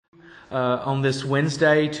on this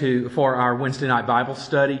Wednesday for our Wednesday night Bible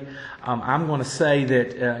study. I'm going to say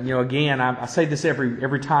that, again, I say this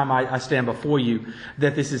every time I stand before you,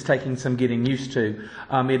 that this is taking some getting used to.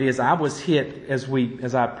 It is. I was hit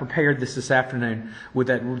as I prepared this afternoon with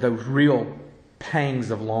those real pangs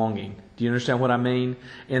of longing. Do you understand what I mean?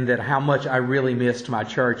 In that how much I really missed my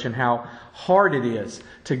church and how hard it is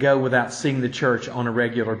to go without seeing the church on a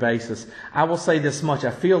regular basis. I will say this much.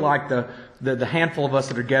 I feel like the handful of us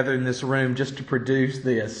that are gathered in this room just to produce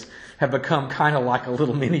this have become kind of like a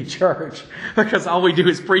little mini church because all we do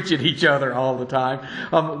is preach at each other all the time.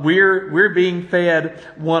 We're being fed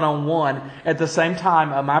one-on-one. At the same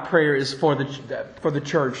time, my prayer is for the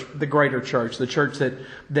church, the greater church, the church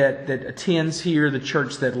that attends here, the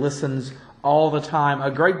church that listens all the time, a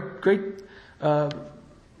great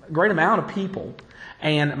amount of people.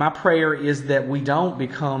 And my prayer is that we don't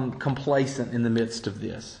become complacent in the midst of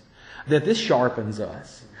this, that this sharpens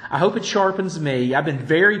us. I hope it sharpens me. I've been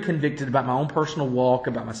very convicted about my own personal walk,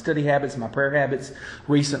 about my study habits and my prayer habits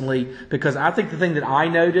recently, because I think the thing that I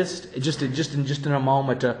noticed, just in a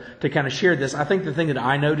moment to kind of share this, I think the thing that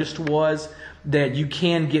I noticed was that you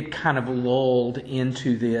can get kind of lulled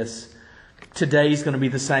into this. Today's going to be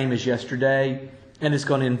the same as yesterday, and it's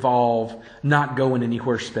going to involve not going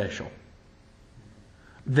anywhere special.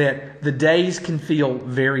 That the days can feel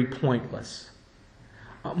very pointless.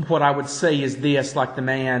 What I would say is this, like the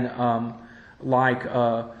man, like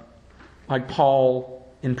Paul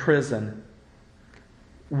in prison,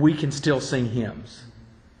 we can still sing hymns.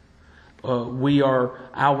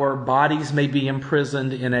 Our bodies may be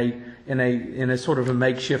imprisoned in a sort of a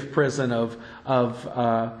makeshift prison of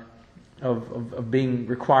being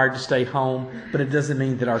required to stay home, but it doesn't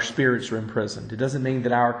mean that our spirits are imprisoned. It doesn't mean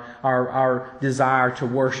that our desire to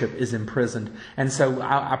worship is imprisoned. And so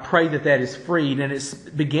I pray that is freed, and it's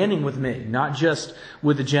beginning with me, not just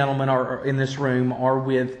with the gentleman or in this room or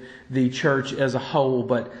with the church as a whole,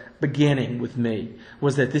 but beginning with me,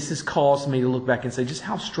 was that this has caused me to look back and say just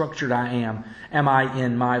how structured I am. Am I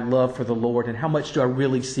in my love for the Lord, and how much do I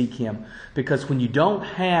really seek Him? Because when you don't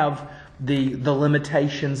have the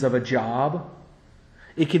limitations of a job,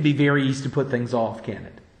 it can be very easy to put things off, can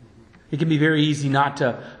it? It can be very easy not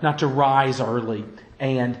to rise early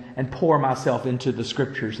and pour myself into the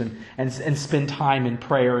Scriptures and spend time in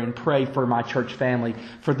prayer and pray for my church family,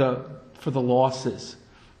 for the losses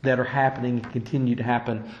that are happening and continue to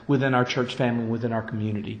happen within our church family, within our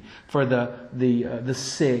community, for the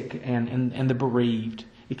sick and the bereaved.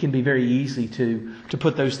 It can be very easy to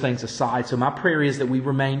put those things aside. So my prayer is that we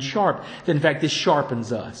remain sharp. That in fact this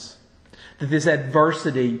sharpens us. That this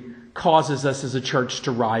adversity causes us as a church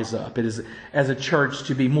to rise up. It is as a church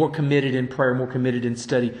to be more committed in prayer, more committed in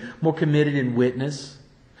study, more committed in witness.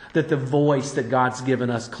 That the voice that God's given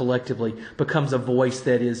us collectively becomes a voice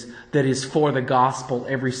that is for the gospel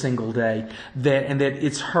every single day. And that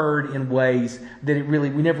it's heard in ways that we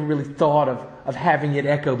never really thought of having it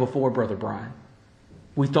echo before, Brother Brian.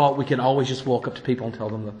 We thought we could always just walk up to people and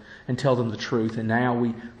tell them the truth, and now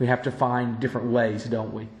we have to find different ways,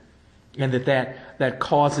 don't we? And that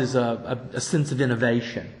causes a sense of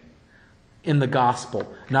innovation in the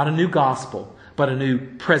gospel, not a new gospel, but a new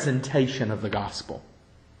presentation of the gospel,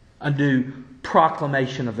 a new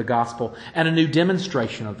proclamation of the gospel, and a new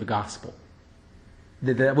demonstration of the gospel.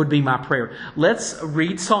 That would be my prayer. Let's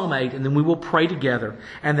read Psalm 8, and then we will pray together.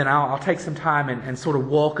 And then I'll take some time and sort of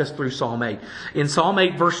walk us through Psalm 8. In Psalm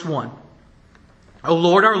 8, verse 1, O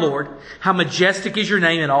Lord, our Lord, how majestic is your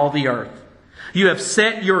name in all the earth. You have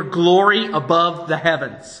set your glory above the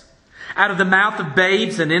heavens. Out of the mouth of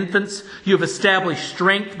babes and infants, you have established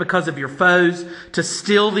strength because of your foes, to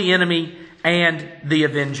still the enemy and the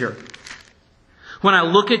avenger. When I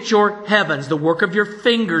look at your heavens, the work of your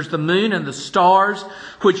fingers, the moon and the stars,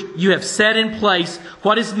 which you have set in place,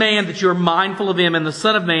 what is man that you are mindful of him, and the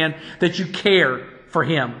Son of Man that you care for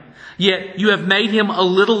him? Yet you have made him a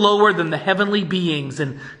little lower than the heavenly beings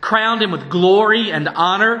and crowned him with glory and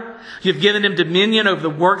honor. You have given him dominion over the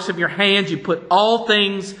works of your hands. You put all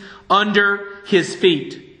things under his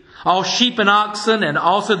feet. All sheep and oxen, and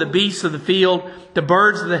also the beasts of the field, the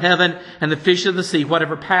birds of the heaven, and the fish of the sea,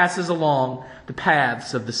 whatever passes along the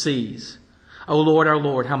paths of the seas. O Lord, our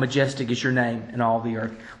Lord, how majestic is your name in all the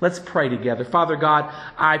earth. Let's pray together. Father God,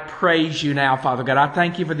 I praise you now, Father God. I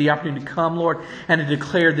thank you for the opportunity to come, Lord, and to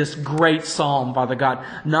declare this great psalm, Father God.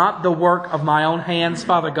 Not the work of my own hands,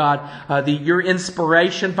 Father God, your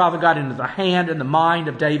inspiration, Father God, into the hand and the mind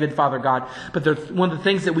of David, Father God. But one of the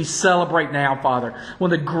things that we celebrate now, Father,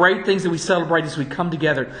 one of the great things that we celebrate as we come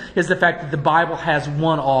together is the fact that the Bible has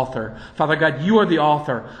one author. Father God, you are the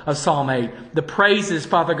author of Psalm 8. The praises,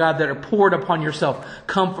 Father God, that are poured upon upon yourself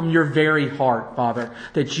come from your very heart, Father,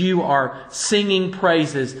 that you are singing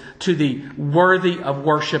praises to the worthy of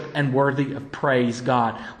worship and worthy of praise,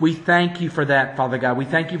 God. We thank you for that, Father God. We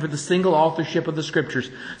thank you for the single authorship of the Scriptures,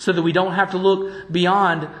 so that we don't have to look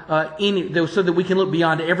beyond so that we can look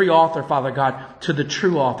beyond every author, Father God, to the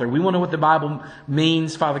true author. We want to know what the Bible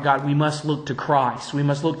means, Father God. We must look to Christ. We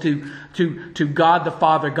must look to God the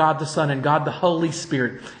Father, God the Son, and God the Holy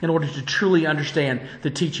Spirit in order to truly understand the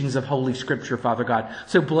teachings of Holy Scripture, Father God.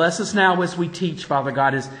 So bless us now as we teach, Father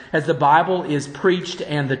God, as the Bible is preached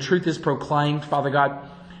and the truth is proclaimed, Father God.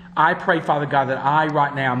 I pray, Father God, that I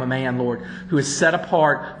right now am a man, Lord, who is set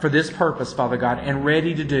apart for this purpose, Father God, and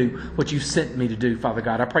ready to do what you've sent me to do, Father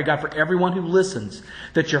God. I pray, God, for everyone who listens,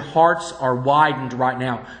 that your hearts are widened right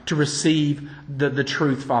now to receive the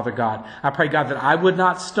truth, Father God. I pray, God, that I would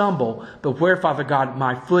not stumble, but where, Father God,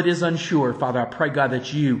 my foot is unsure, Father, I pray, God,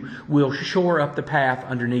 that you will shore up the path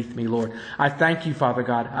underneath me, Lord. I thank you, Father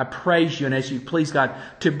God. I praise you, and as you please, God,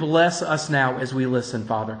 to bless us now as we listen,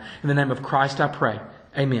 Father. In the name of Christ I pray.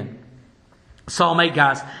 Amen. Psalm 8,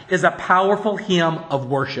 guys, is a powerful hymn of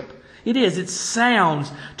worship. It is. It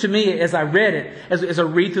sounds to me, as I read it, as I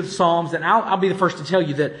read through the Psalms, and I'll be the first to tell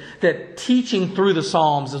you that teaching through the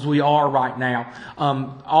Psalms as we are right now,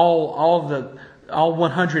 all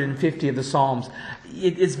 150 of the Psalms,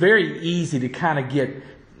 it's very easy to kind of get,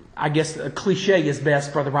 I guess a cliche is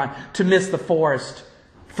best, Brother Brian, to miss the forest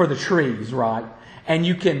for the trees, right? And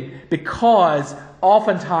you can, because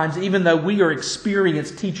oftentimes, even though we are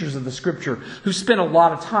experienced teachers of the Scripture who spend a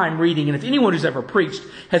lot of time reading, and if anyone who's ever preached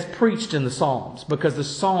has preached in the Psalms, because the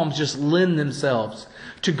Psalms just lend themselves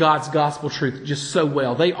to God's gospel truth just so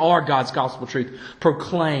well. They are God's gospel truth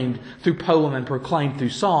proclaimed through poem and proclaimed through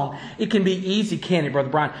song. It can be easy, can't it, Brother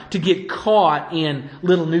Brian, to get caught in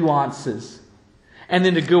little nuances. And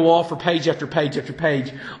then to go off for page after page after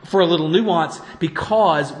page for a little nuance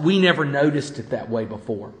because we never noticed it that way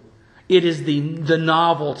before. It is the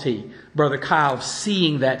novelty, Brother Kyle, of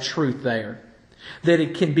seeing that truth there. That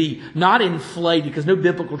it can be not inflated, because no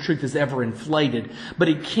biblical truth is ever inflated, but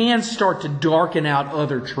it can start to darken out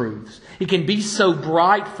other truths. It can be so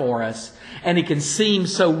bright for us, and it can seem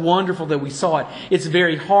so wonderful that we saw it. It's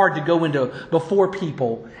very hard to go into before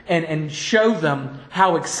people and show them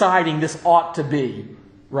how exciting this ought to be.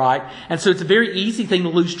 Right? And so it's a very easy thing to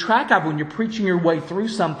lose track of when you're preaching your way through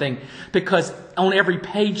something, because on every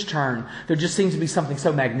page turn, there just seems to be something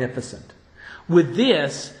so magnificent. With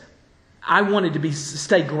this, I wanted to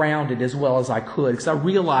stay grounded as well as I could, because I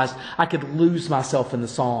realized I could lose myself in the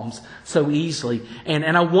Psalms so easily. And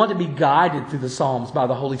I want to be guided through the Psalms by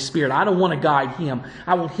the Holy Spirit. I don't want to guide Him.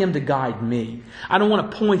 I want Him to guide me. I don't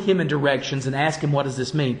want to point Him in directions and ask Him, what does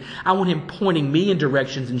this mean? I want Him pointing me in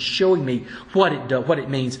directions and showing me what it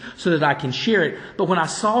means so that I can share it. But when I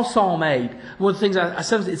saw Psalm 8, one of the things I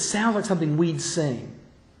said was, it sounds like something we'd sing.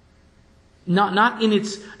 Not in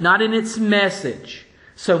its message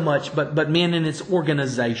so much, but man, in its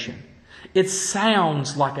organization. It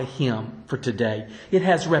sounds like a hymn for today. It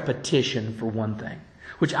has repetition, for one thing,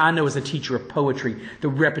 which I know as a teacher of poetry, the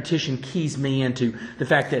repetition keys me into the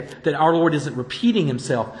fact that our Lord isn't repeating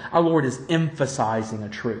Himself. Our Lord is emphasizing a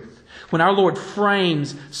truth. When our Lord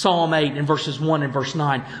frames Psalm 8 in verses 1 and verse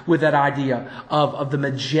 9 with that idea of the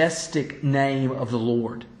majestic name of the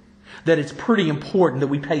Lord, that it's pretty important that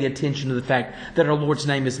we pay attention to the fact that our Lord's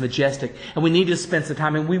name is majestic. And we need to spend some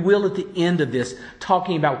time, and we will at the end of this,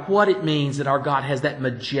 talking about what it means that our God has that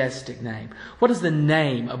majestic name. What does the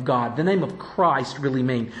name of God, the name of Christ, really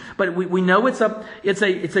mean? But we know it's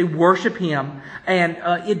a worship hymn, and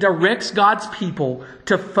it directs God's people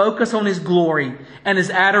to focus on His glory and His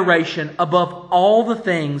adoration above all the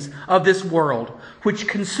things of this world, which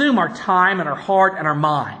consume our time and our heart and our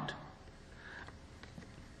mind.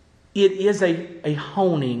 It is a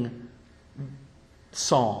honing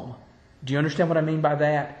psalm. Do you understand what I mean by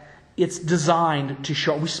that? It's designed to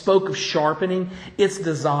sharpen. We spoke of sharpening. It's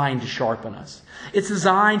designed to sharpen us. It's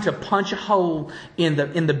designed to punch a hole in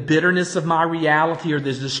the bitterness of my reality or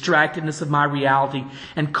the distractedness of my reality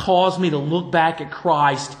and cause me to look back at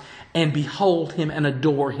Christ and behold Him and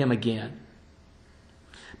adore Him again.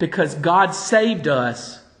 Because God saved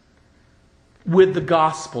us with the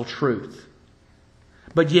gospel truth.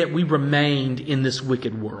 But yet we remained in this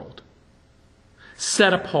wicked world.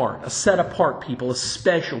 Set apart, a set apart people, a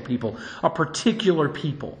special people, a particular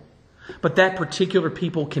people But that particular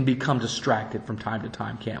people can become distracted from time to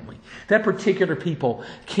time, can't we? That particular people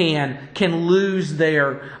can lose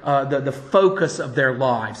their the focus of their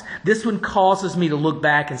lives. This one causes me to look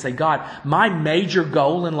back and say, God, my major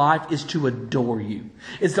goal in life is to adore you.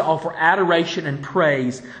 Is to offer adoration and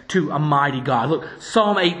praise to a mighty God. Look,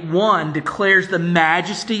 Psalm 8:1 declares the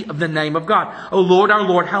majesty of the name of God. O Lord, our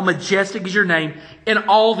Lord, how majestic is your name in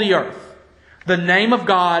all the earth. The name of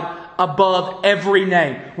God above every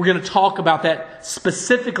name. We're going to talk about that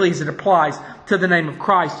specifically as it applies to the name of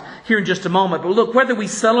Christ here in just a moment. But look, whether we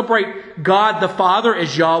celebrate God the Father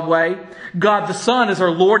as Yahweh, God the Son as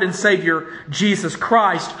our Lord and Savior Jesus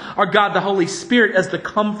Christ, or God the Holy Spirit as the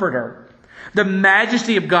Comforter, the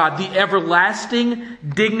majesty of God, the everlasting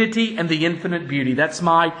dignity and the infinite beauty. That's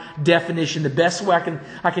my definition. The best way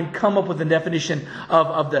I can come up with a definition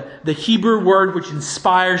of the Hebrew word which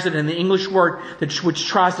inspires it and the English word which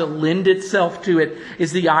tries to lend itself to it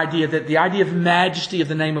is the idea of majesty of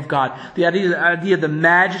the name of God. The idea of the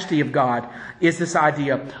majesty of God is this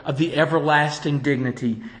idea of the everlasting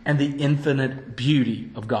dignity and the infinite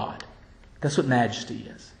beauty of God. That's what majesty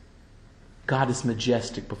is. God is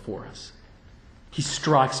majestic before us. He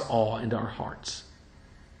strikes awe into our hearts.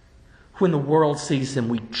 When the world sees Him,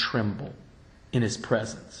 we tremble in His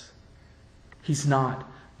presence. He's not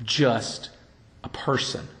just a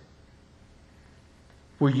person.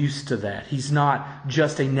 We're used to that. He's not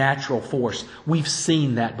just a natural force. We've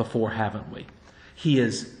seen that before, haven't we? He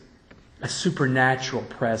is a supernatural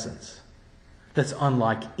presence that's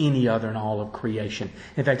unlike any other in all of creation.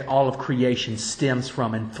 In fact, all of creation stems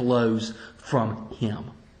from and flows from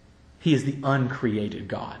Him. He is the uncreated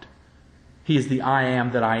God. He is the I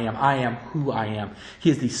am that I am. I am who I am. He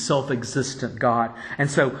is the self-existent God. And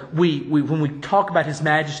so when we talk about His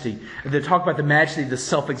majesty, talk about the majesty of the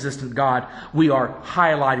self-existent God, we are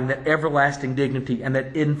highlighting that everlasting dignity and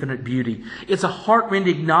that infinite beauty. It's a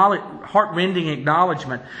heart-rending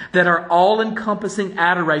acknowledgement that our all-encompassing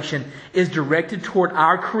adoration is directed toward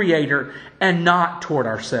our Creator and not toward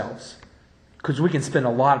ourselves. Because we can spend a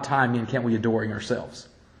lot of time can't we, adoring ourselves.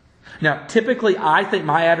 Now, typically, I think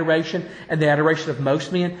my adoration and the adoration of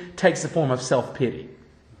most men takes the form of self-pity.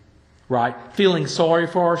 Right? Feeling sorry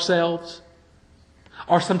for ourselves.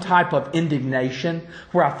 Or some type of indignation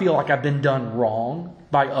where I feel like I've been done wrong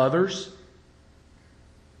by others.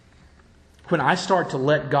 When I start to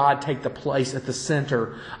let God take the place at the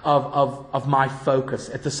center of my focus,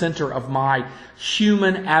 at the center of my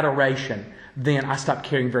human adoration, then I stop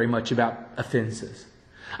caring very much about offenses.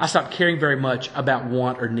 I stopped caring very much about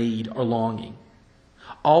want or need or longing.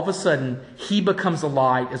 All of a sudden, He becomes a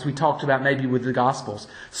light, as we talked about maybe with the Gospels,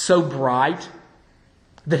 so bright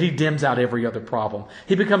that He dims out every other problem.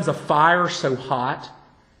 He becomes a fire so hot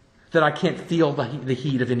that I can't feel the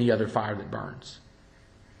heat of any other fire that burns.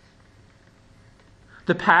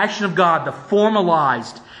 The passion of God, the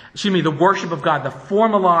worship of God, the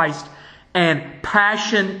formalized and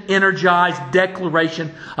passion-energized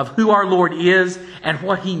declaration of who our Lord is and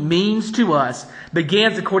what He means to us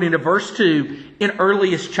begins, according to verse 2, in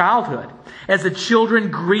earliest childhood. As the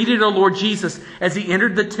children greeted our Lord Jesus as He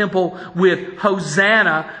entered the temple with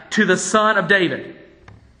Hosanna to the Son of David.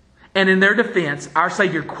 And in their defense, our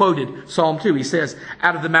Savior quoted Psalm 2. He says,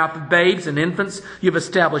 out of the mouth of babes and infants, you have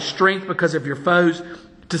established strength because of your foes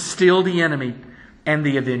to still the enemy and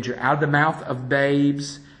the avenger. Out of the mouth of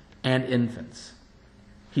babes and infants,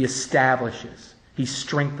 He establishes, He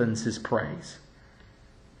strengthens His praise.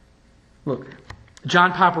 Look,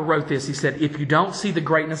 John Piper wrote this. He said, if you don't see the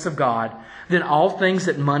greatness of God, then all things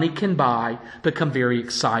that money can buy become very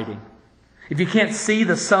exciting. If you can't see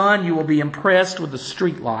the sun, you will be impressed with the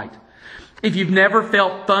street light. If you've never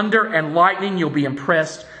felt thunder and lightning, you'll be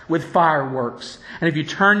impressed with fireworks. And if you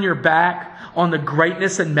turn your back on the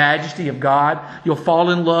greatness and majesty of God, you'll fall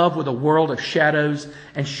in love with a world of shadows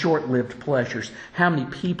and short-lived pleasures. How many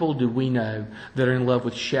people do we know that are in love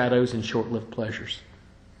with shadows and short-lived pleasures?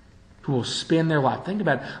 Who will spend their life. Think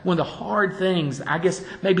about it. One of the hard things, I guess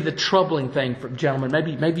maybe the troubling thing for gentlemen,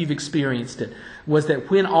 maybe you've experienced it, was that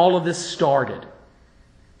when all of this started,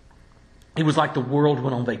 it was like the world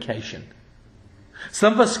went on vacation.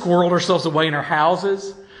 Some of us squirreled ourselves away in our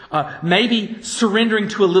houses, maybe surrendering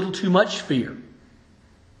to a little too much fear.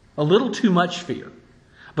 A little too much fear.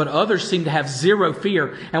 But others seemed to have zero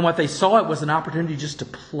fear, and what they saw it was an opportunity just to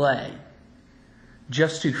play.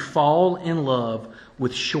 Just to fall in love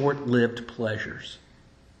with short-lived pleasures.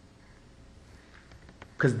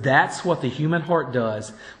 Because that's what the human heart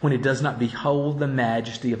does when it does not behold the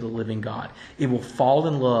majesty of the living God. It will fall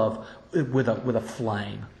in love with a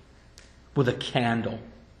flame, with a candle,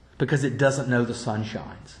 because it doesn't know the sun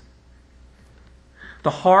shines. The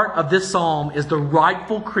heart of this psalm is the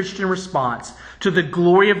rightful Christian response to the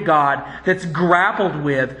glory of God that's grappled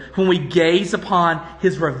with when we gaze upon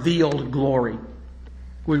His revealed glory.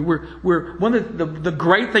 One of the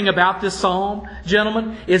great thing about this psalm,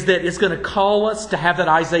 gentlemen, is that it's going to call us to have that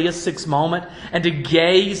Isaiah 6 moment and to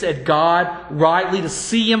gaze at God rightly, to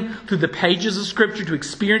see Him through the pages of Scripture, to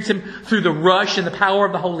experience Him through the rush and the power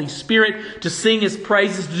of the Holy Spirit, to sing His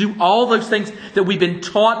praises, to do all those things that we've been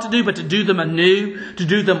taught to do, but to do them anew, to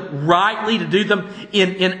do them rightly, to do them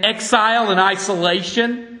in exile and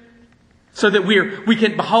isolation. So that we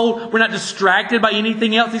can behold, we're not distracted by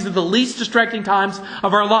anything else. These are the least distracting times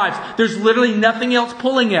of our lives. There's literally nothing else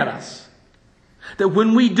pulling at us. That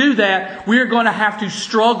when we do that, we're going to have to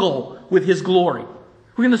struggle with His glory.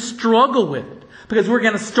 We're going to struggle with it. Because we're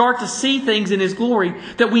going to start to see things in His glory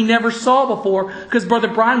that we never saw before. Because, Brother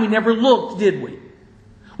Brian, we never looked, did we?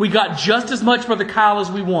 We got just as much, Brother Kyle, as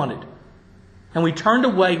we wanted. And we turned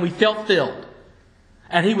away and we felt filled.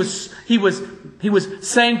 And He was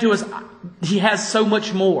saying to us, He has so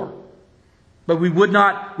much more. But we would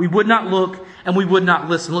not look and we would not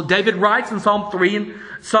listen. Look, David writes in Psalm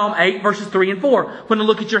 8, verses 3 and 4. When I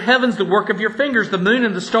look at your heavens, the work of your fingers, the moon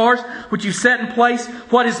and the stars, which you set in place,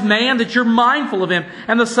 what is man that you're mindful of him,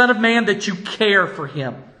 and the son of man that you care for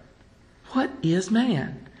him? What is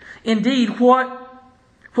man? Indeed, what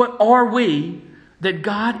are we that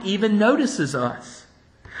God even notices us?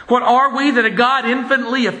 What are we that a God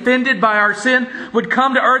infinitely offended by our sin would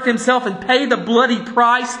come to earth Himself and pay the bloody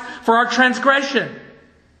price for our transgression?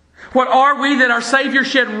 What are we that our Savior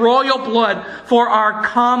shed royal blood for our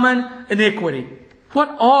common iniquity? What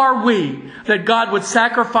are we that God would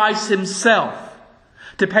sacrifice Himself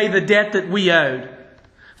to pay the debt that we owed?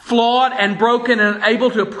 Flawed and broken and unable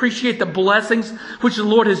to appreciate the blessings which the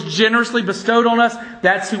Lord has generously bestowed on us.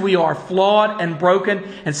 That's who we are. Flawed and broken,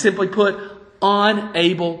 and simply put,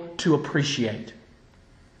 unable to appreciate.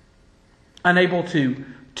 Unable to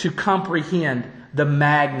comprehend the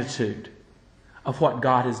magnitude of what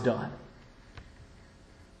God has done.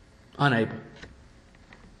 Unable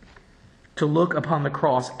to look upon the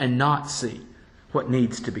cross and not see what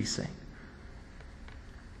needs to be seen.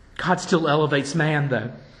 God still elevates man,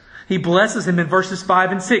 though. He blesses him in verses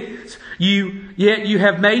 5 and 6. Yet you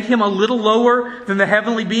have made him a little lower than the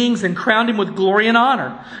heavenly beings and crowned him with glory and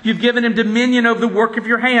honor. You've given him dominion over the work of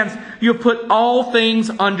your hands. You have put all things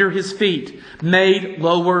under his feet. Made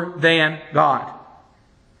lower than God.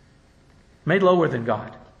 Made lower than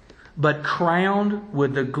God. But crowned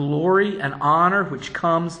with the glory and honor which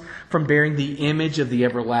comes from bearing the image of the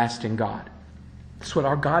everlasting God. That's what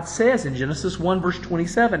our God says in Genesis 1 verse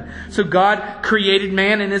 27. So God created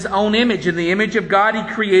man in His own image. In the image of God He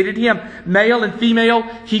created him. Male and female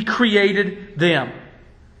He created them.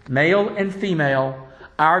 Male and female,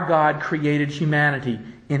 our God created humanity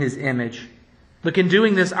in His image. Look, in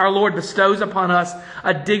doing this, our Lord bestows upon us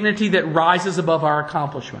a dignity that rises above our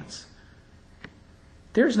accomplishments.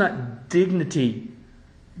 There's not dignity.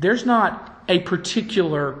 There's not a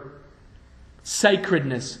particular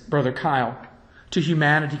sacredness, Brother Kyle, to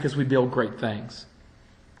humanity because we build great things.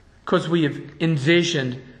 Because we have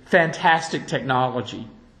envisioned fantastic technology.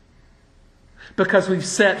 Because we've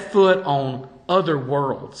set foot on other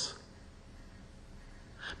worlds.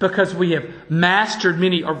 Because we have mastered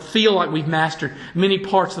many, or feel like we've mastered many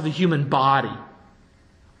parts of the human body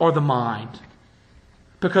or the mind.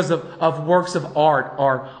 Because of works of art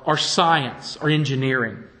or science or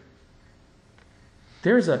engineering.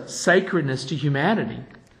 There's a sacredness to humanity.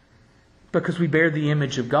 Because we bear the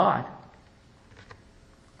image of God.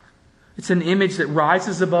 It's an image that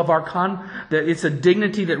rises above it's a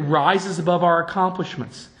dignity that rises above our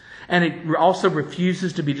accomplishments. And it also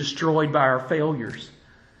refuses to be destroyed by our failures.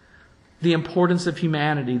 The importance of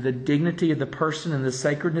humanity, the dignity of the person, and the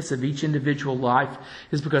sacredness of each individual life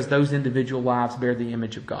is because those individual lives bear the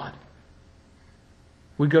image of God.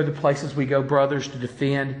 We go to places we go, brothers, to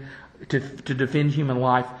defend human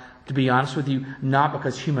life. To be honest with you, not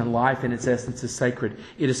because human life in its essence is sacred.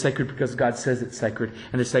 It is sacred because God says it's sacred,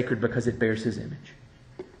 and it's sacred because it bears His image.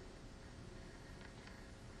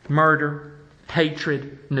 Murder,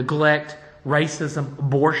 hatred, neglect, racism,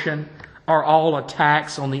 abortion are all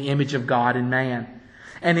attacks on the image of God in man.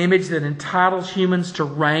 An image that entitles humans to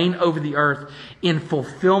reign over the earth in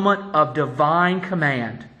fulfillment of divine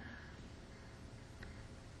command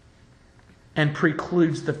and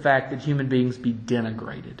precludes the fact that human beings be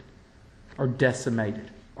denigrated or decimated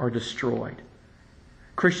or destroyed.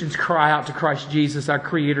 Christians cry out to Christ Jesus, our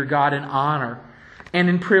Creator God, in honor and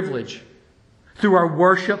in privilege through our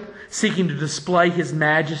worship, seeking to display His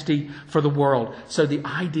majesty for the world. So the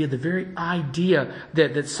very idea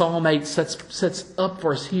that Psalm 8 sets up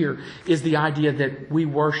for us here is the idea that we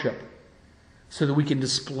worship so that we can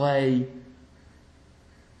display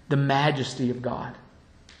the majesty of God.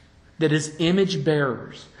 That as image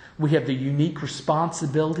bearers, we have the unique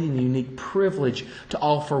responsibility and the unique privilege to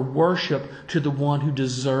offer worship to the one who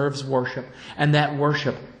deserves worship. And that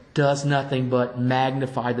worship does nothing but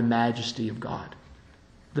magnify the majesty of God.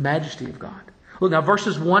 The majesty of God. Look now,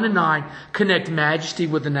 verses 1 and 9 connect majesty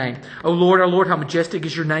with the name. O Lord, our Lord, how majestic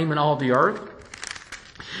is your name in all the earth.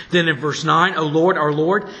 Then in verse 9, O Lord, our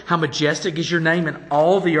Lord, how majestic is your name in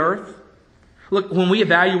all the earth. Look, when we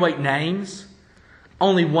evaluate names,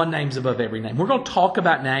 only one name's above every name. We're going to talk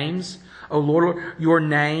about names. O Lord, your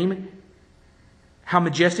name, how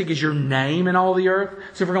majestic is your name in all the earth.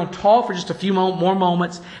 So if we're going to talk for just a few more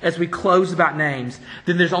moments as we close about names,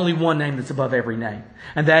 then there's only one name that's above every name.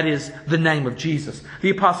 And that is the name of Jesus.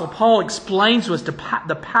 The Apostle Paul explains to us the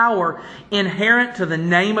power inherent to the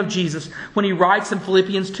name of Jesus when he writes in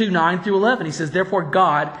Philippians 2, 9 through 11. He says, therefore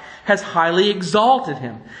God has highly exalted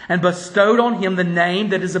Him and bestowed on Him the name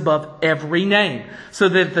that is above every name, so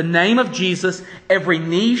that at the name of Jesus every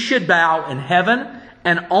knee should bow in heaven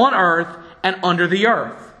and on earth and under the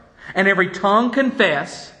earth, and every tongue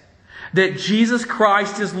confess that Jesus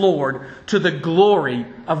Christ is Lord, to the glory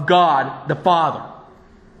of God the Father.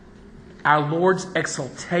 Our Lord's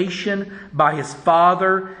exaltation by His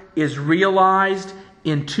Father is realized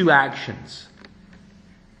in two actions: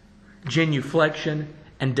 genuflection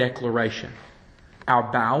and declaration. Our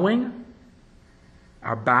bowing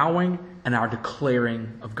and our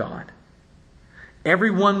declaring of God.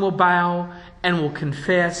 Everyone will bow and will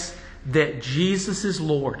confess that Jesus is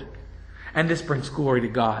Lord. And this brings glory to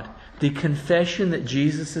God. The confession that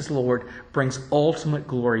Jesus is Lord brings ultimate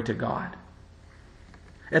glory to God.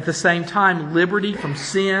 At the same time, liberty from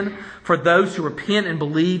sin for those who repent and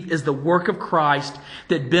believe is the work of Christ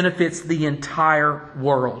that benefits the entire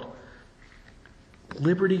world.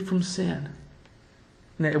 Liberty from sin.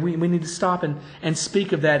 Now, we need to stop and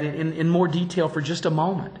speak of that in more detail for just a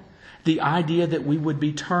moment. The idea that we would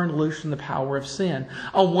be turned loose from the power of sin.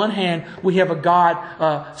 On one hand, we have a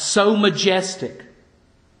God so majestic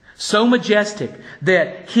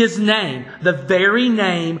that His name, the very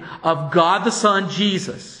name of God the Son,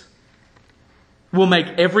 Jesus, will make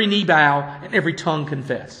every knee bow and every tongue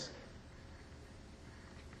confess.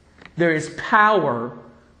 There is power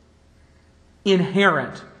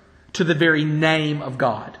inherent to the very name of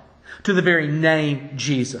God, to the very name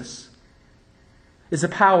Jesus. Is a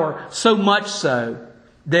power so much so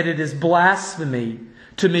that it is blasphemy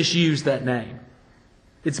to misuse that name.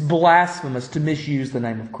 It's blasphemous to misuse the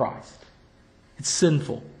name of Christ. It's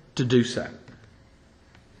sinful to do so.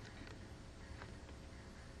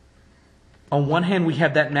 On one hand, we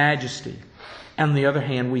have that majesty. And on the other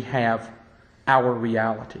hand, we have our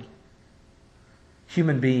reality.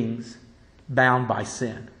 Human beings bound by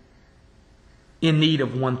sin. In need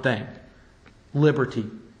of one thing: liberty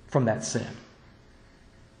from that sin.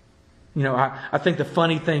 You know, I think the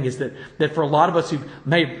funny thing is that for a lot of us who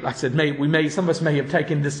some of us may have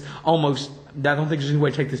taken this almost, I don't think there's any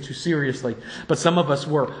way to take this too seriously, but some of us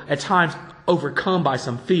were at times overcome by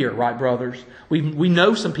some fear, right, brothers? We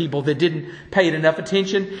know some people that didn't pay it enough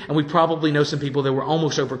attention, and we probably know some people that were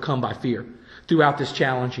almost overcome by fear throughout this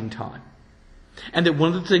challenging time. And that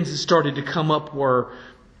one of the things that started to come up were,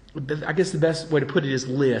 I guess the best way to put it is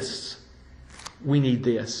lists. We need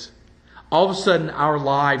this. All of a sudden, our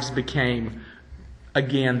lives became,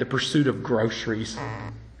 again, the pursuit of groceries.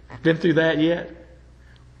 Been through that yet?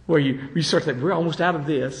 Where you start thinking, we're almost out of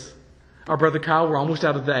this. Our brother Kyle, we're almost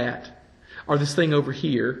out of that. Or this thing over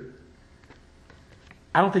here.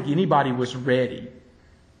 I don't think anybody was ready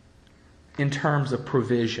in terms of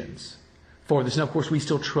provisions for this. Now, of course, we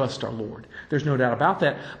still trust our Lord. There's no doubt about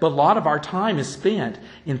that. But a lot of our time is spent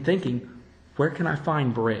in thinking, where can I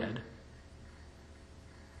find bread?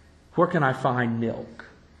 Where can I find milk?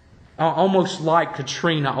 Almost like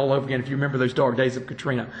Katrina all over again, if you remember those dark days of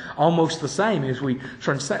Katrina. Almost the same as we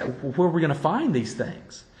try to say, where are we going to find these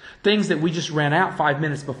things? Things that we just ran out 5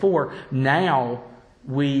 minutes before, now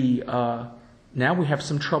we have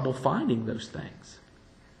some trouble finding those things.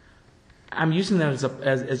 I'm using that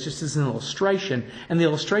as just as an illustration. And the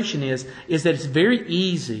illustration is that it's very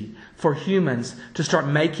easy for humans to start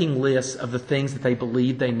making lists of the things that they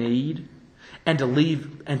believe they need, and to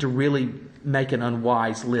really make an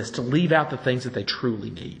unwise list, to leave out the things that they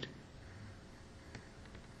truly need.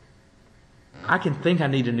 I can think I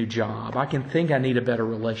need a new job. I can think I need a better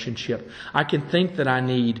relationship. I can think that I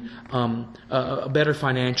need a better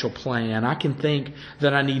financial plan. I can think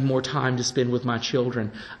that I need more time to spend with my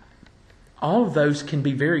children. All of those can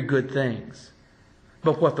be very good things.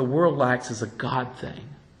 But what the world lacks is a God thing.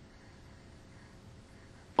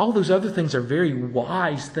 All those other things are very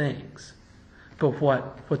wise things. But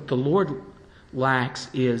what the Lord lacks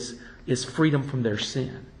is freedom from their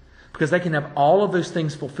sin. Because they can have all of those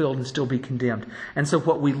things fulfilled and still be condemned. And so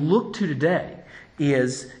what we look to today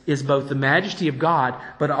is both the majesty of God,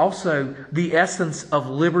 but also the essence of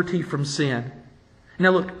liberty from sin.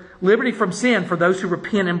 Now look, liberty from sin for those who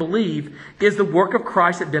repent and believe is the work of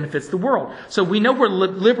Christ that benefits the world. So we know where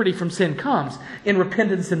liberty from sin comes, in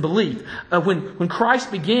repentance and belief. When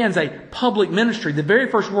Christ begins a public ministry, the very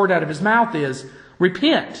first word out of His mouth is,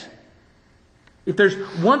 repent. If there's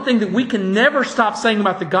one thing that we can never stop saying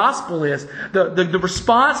about the gospel is, the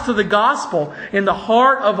response to the gospel in the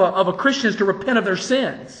heart of a Christian is to repent of their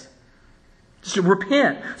sins. Just to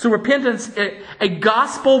repent. So repentance, a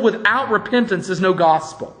gospel without repentance is no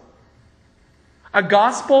gospel. A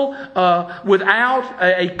gospel without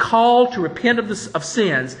a call to repent of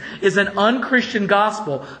sins is an unchristian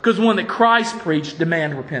gospel, because the one that Christ preached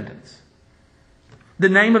demanded repentance. The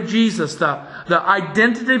name of Jesus, the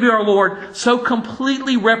identity of our Lord, so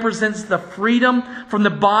completely represents the freedom from the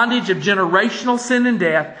bondage of generational sin and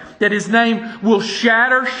death that His name will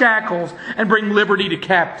shatter shackles and bring liberty to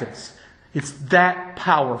captives. It's that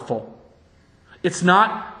powerful. It's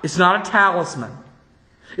not a talisman.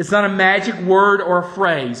 It's not a magic word or a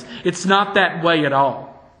phrase. It's not that way at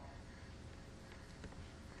all.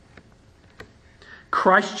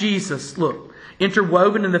 Christ Jesus, look,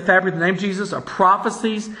 interwoven in the fabric of the name of Jesus are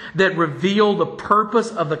prophecies that reveal the purpose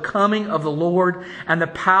of the coming of the Lord and the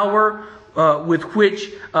power with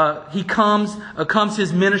which He comes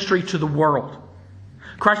His ministry to the world.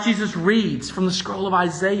 Christ Jesus reads from the scroll of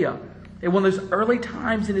Isaiah. At one of those early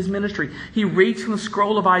times in His ministry, He reads from the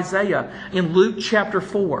scroll of Isaiah in Luke chapter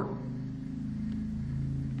 4.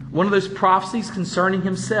 One of those prophecies concerning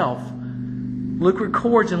Himself. Luke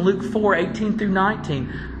records in Luke 4, 18 through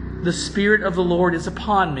 19, the Spirit of the Lord is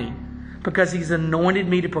upon me, because He's anointed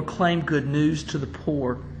me to proclaim good news to the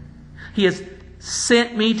poor. He has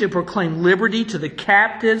sent me to proclaim liberty to the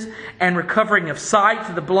captives and recovering of sight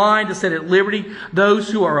to the blind, to set at liberty those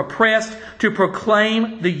who are oppressed, to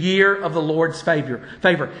proclaim the year of the Lord's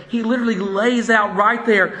favor. He literally lays out right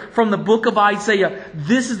there from the book of Isaiah,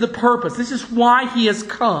 this is the purpose. This is why He has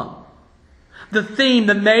come. The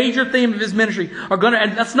major theme of His ministry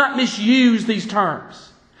and let's not misuse these terms.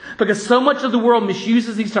 Because so much of the world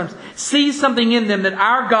misuses these terms. Sees something in them that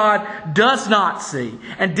our God does not see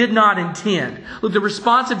and did not intend. Look, the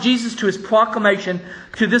response of Jesus to this proclamation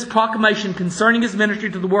concerning His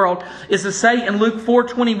ministry to the world is to say in Luke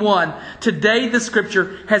 4:21, today the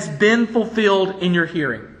Scripture has been fulfilled in your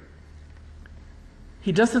hearing.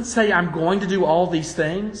 He doesn't say, I'm going to do all these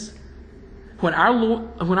things. When our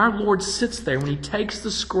Lord sits there, when He takes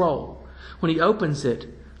the scroll, when He opens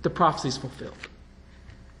it, the prophecy is fulfilled.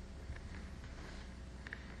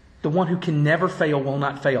 The one who can never fail will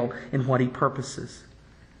not fail in what He purposes.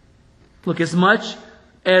 Look, as much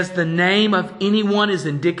as the name of anyone is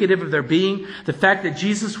indicative of their being, the fact that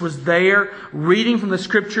Jesus was there reading from the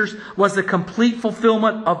Scriptures was the complete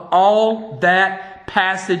fulfillment of all that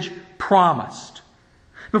passage promised.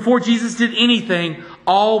 Before Jesus did anything,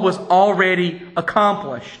 all was already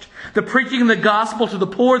accomplished. The preaching of the gospel to the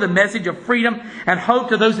poor, the message of freedom and hope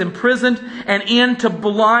to those imprisoned, and end to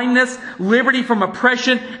blindness, liberty from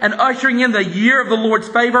oppression, and ushering in the year of the Lord's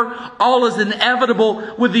favor, all is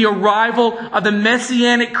inevitable with the arrival of the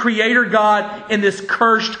Messianic Creator God in this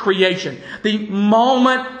cursed creation. The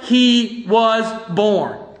moment He was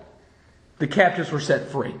born, the captives were set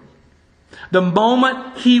free. The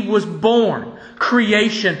moment He was born,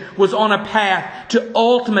 creation was on a path to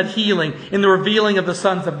ultimate healing in the revealing of the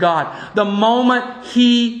sons of God. The moment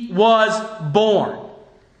He was born,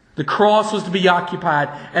 the cross was to be occupied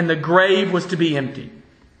and the grave was to be empty.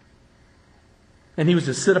 And He was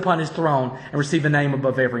to sit upon His throne and receive a name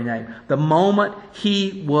above every name. The moment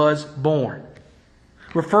He was born.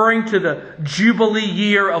 Referring to the Jubilee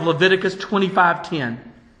year of Leviticus 25:10.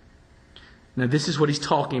 Now this is what he's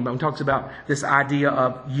talking about. He talks about this idea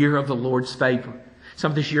of year of the Lord's favor.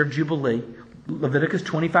 Some of this year of Jubilee, Leviticus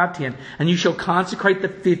 25:10. And you shall consecrate the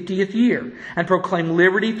 50th year and proclaim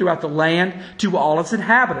liberty throughout the land to all its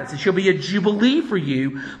inhabitants. It shall be a jubilee for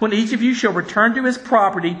you when each of you shall return to his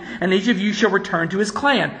property and each of you shall return to his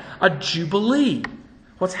clan. A jubilee.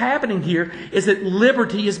 What's happening here is that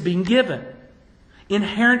liberty is being given.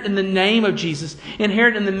 inherent in the name of Jesus,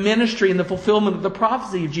 inherent in the ministry and the fulfillment of the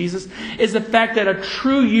prophecy of Jesus, is the fact that a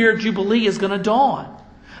true year of Jubilee is going to dawn.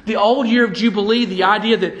 The old year of Jubilee, the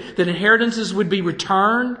idea that inheritances would be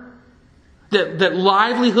returned, that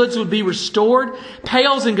livelihoods would be restored,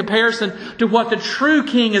 pales in comparison to what the true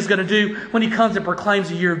King is going to do when He comes and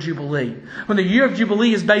proclaims a year of Jubilee. When the year of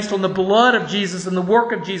Jubilee is based on the blood of Jesus and the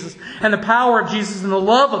work of Jesus and the power of Jesus and the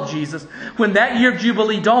love of Jesus, when that year of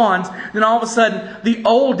Jubilee dawns, then all of a sudden the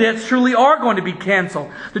old debts truly are going to be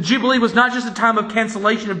canceled. The Jubilee was not just a time of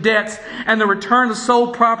cancellation of debts and the return of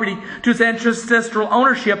sold property to its ancestral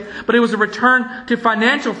ownership, but it was a return to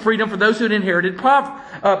financial freedom for those who had inherited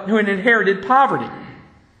poverty.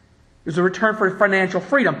 It was a return for financial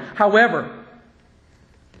freedom. However,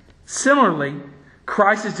 similarly,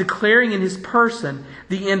 Christ is declaring in His person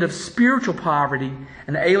the end of spiritual poverty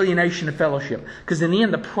and alienation of fellowship. Because in the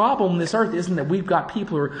end, the problem on this earth isn't that we've got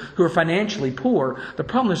people who are financially poor. The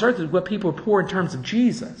problem on this earth is what people are poor in terms of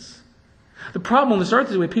Jesus. The problem on this earth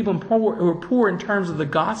is with people who are poor in terms of the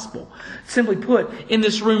gospel. Simply put, in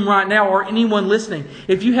this room right now, or anyone listening,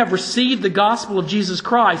 if you have received the gospel of Jesus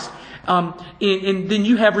Christ, then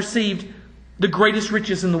you have received the greatest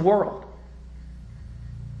riches in the world.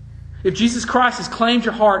 If Jesus Christ has claimed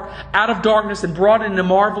your heart out of darkness and brought it into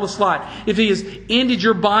marvelous light, if He has ended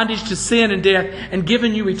your bondage to sin and death and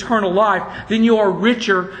given you eternal life, then you are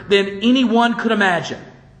richer than anyone could imagine.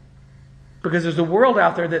 Because there's a world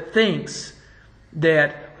out there that thinks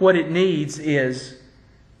that what it needs is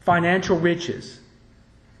financial riches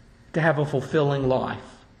to have a fulfilling life.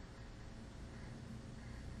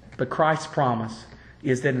 But Christ's promise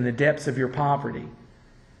is that in the depths of your poverty,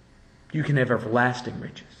 you can have everlasting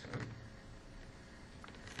riches.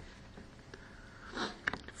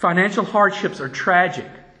 Financial hardships are tragic,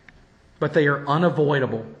 but they are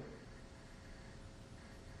unavoidable.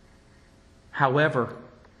 However,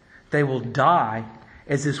 they will die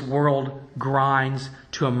as this world grinds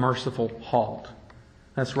to a merciful halt.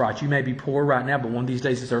 That's right. You may be poor right now, but one of these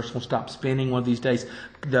days this earth will stop spinning. One of these days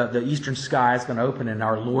the eastern sky is going to open and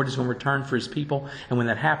our Lord is going to return for His people. And when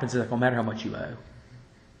that happens, it doesn't matter how much you owe.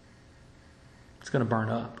 It's going to burn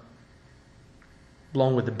up.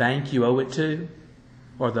 Along with the bank you owe it to,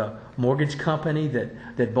 or the mortgage company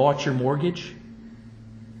that bought your mortgage.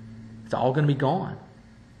 It's all going to be gone.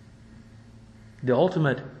 The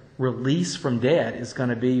ultimate release from debt is going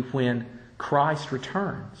to be when Christ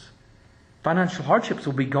returns. Financial hardships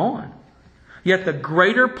will be gone. Yet the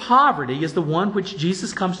greater poverty is the one which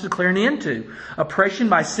Jesus comes to declare an end to. Oppression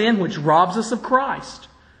by sin which robs us of Christ.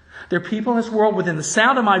 There are people in this world within the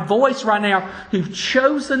sound of my voice right now who've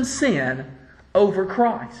chosen sin over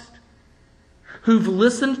Christ. Who've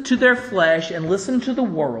listened to their flesh and listened to the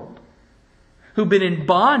world. Who've been in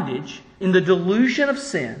bondage in the delusion of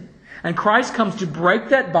sin. And Christ comes to break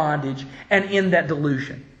that bondage and end that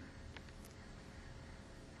delusion.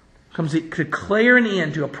 Comes to declare an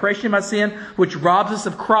end to oppression by sin, which robs us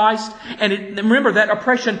of Christ. And remember, that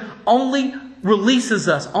oppression only releases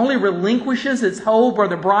us, only relinquishes its hold,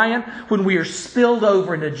 Brother Brian, when we are spilled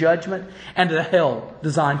over into judgment and to hell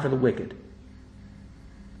designed for the wicked.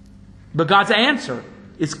 But God's answer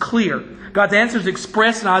is clear. God's answer is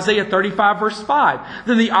expressed in Isaiah 35 verse 5.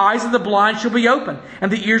 Then the eyes of the blind shall be opened, and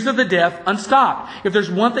the ears of the deaf unstopped. If there's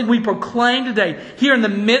one thing we proclaim today, here in the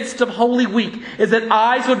midst of Holy Week, is that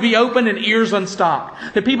eyes would be opened and ears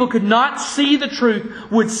unstopped. That people could not see the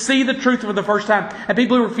truth, would see the truth for the first time. And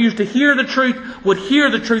people who refuse to hear the truth would hear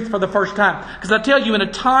the truth for the first time. Because I tell you, in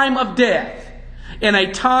a time of death, in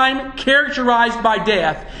a time characterized by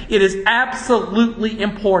death, it is absolutely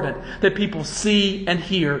important that people see and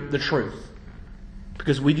hear the truth.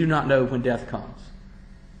 Because we do not know when death comes.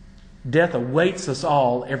 Death awaits us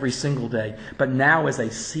all every single day. But now is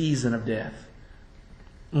a season of death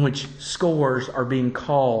in which scores are being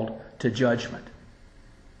called to judgment.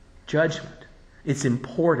 Judgment. It's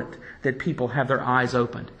important that people have their eyes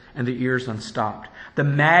opened and their ears unstopped. The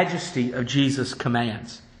majesty of Jesus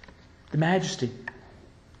commands. The majesty.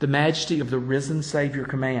 The majesty of the risen Savior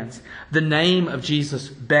commands. The name of Jesus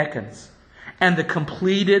beckons. And the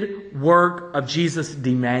completed work of Jesus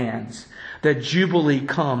demands that Jubilee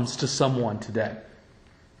comes to someone today.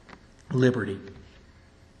 Liberty.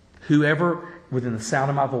 Whoever, within the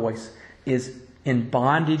sound of my voice, is in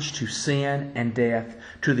bondage to sin and death,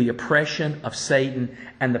 to the oppression of Satan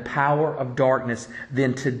and the power of darkness,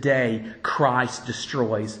 then today Christ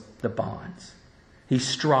destroys the bonds. He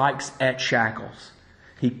strikes at shackles.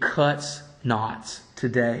 He cuts knots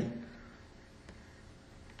today.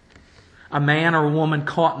 A man or a woman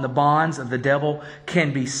caught in the bonds of the devil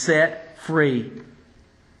can be set free.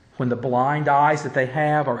 when the blind eyes that they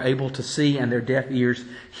have are able to see and their deaf ears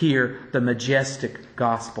hear the majestic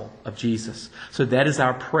gospel of Jesus. So that is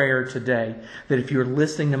our prayer today, that if you're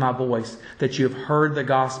listening to my voice, that you have heard the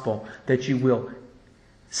gospel, that you will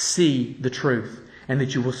see the truth and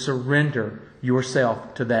that you will surrender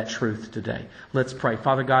yourself to that truth today. Let's pray.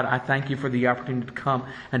 Father God, I thank you for the opportunity to come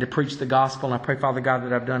and to preach the gospel. And I pray, Father God,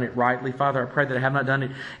 that I've done it rightly. Father, I pray that I have not done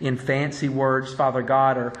it in fancy words, Father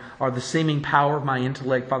God, or the seeming power of my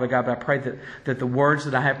intellect, Father God. But I pray that the words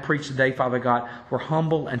that I have preached today, Father God, were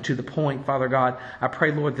humble and to the point, Father God. I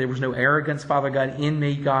pray, Lord, there was no arrogance, Father God, in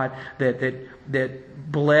me, God, that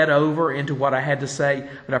bled over into what I had to say.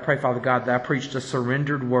 But I pray, Father God, that I preached a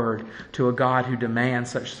surrendered word to a God who demands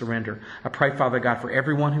such surrender. I pray, Father God, for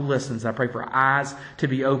everyone who listens. I pray for eyes to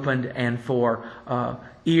be opened and for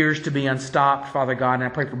ears to be unstopped, Father God. And I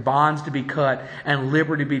pray for bonds to be cut and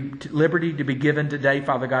liberty to be given today,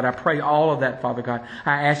 Father God. I pray all of that, Father God.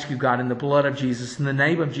 I ask you, God, in the blood of Jesus, in the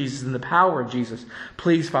name of Jesus, in the power of Jesus,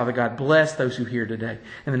 please, Father God, bless those who hear today.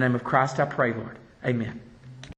 In the name of Christ I pray, Lord. Amen.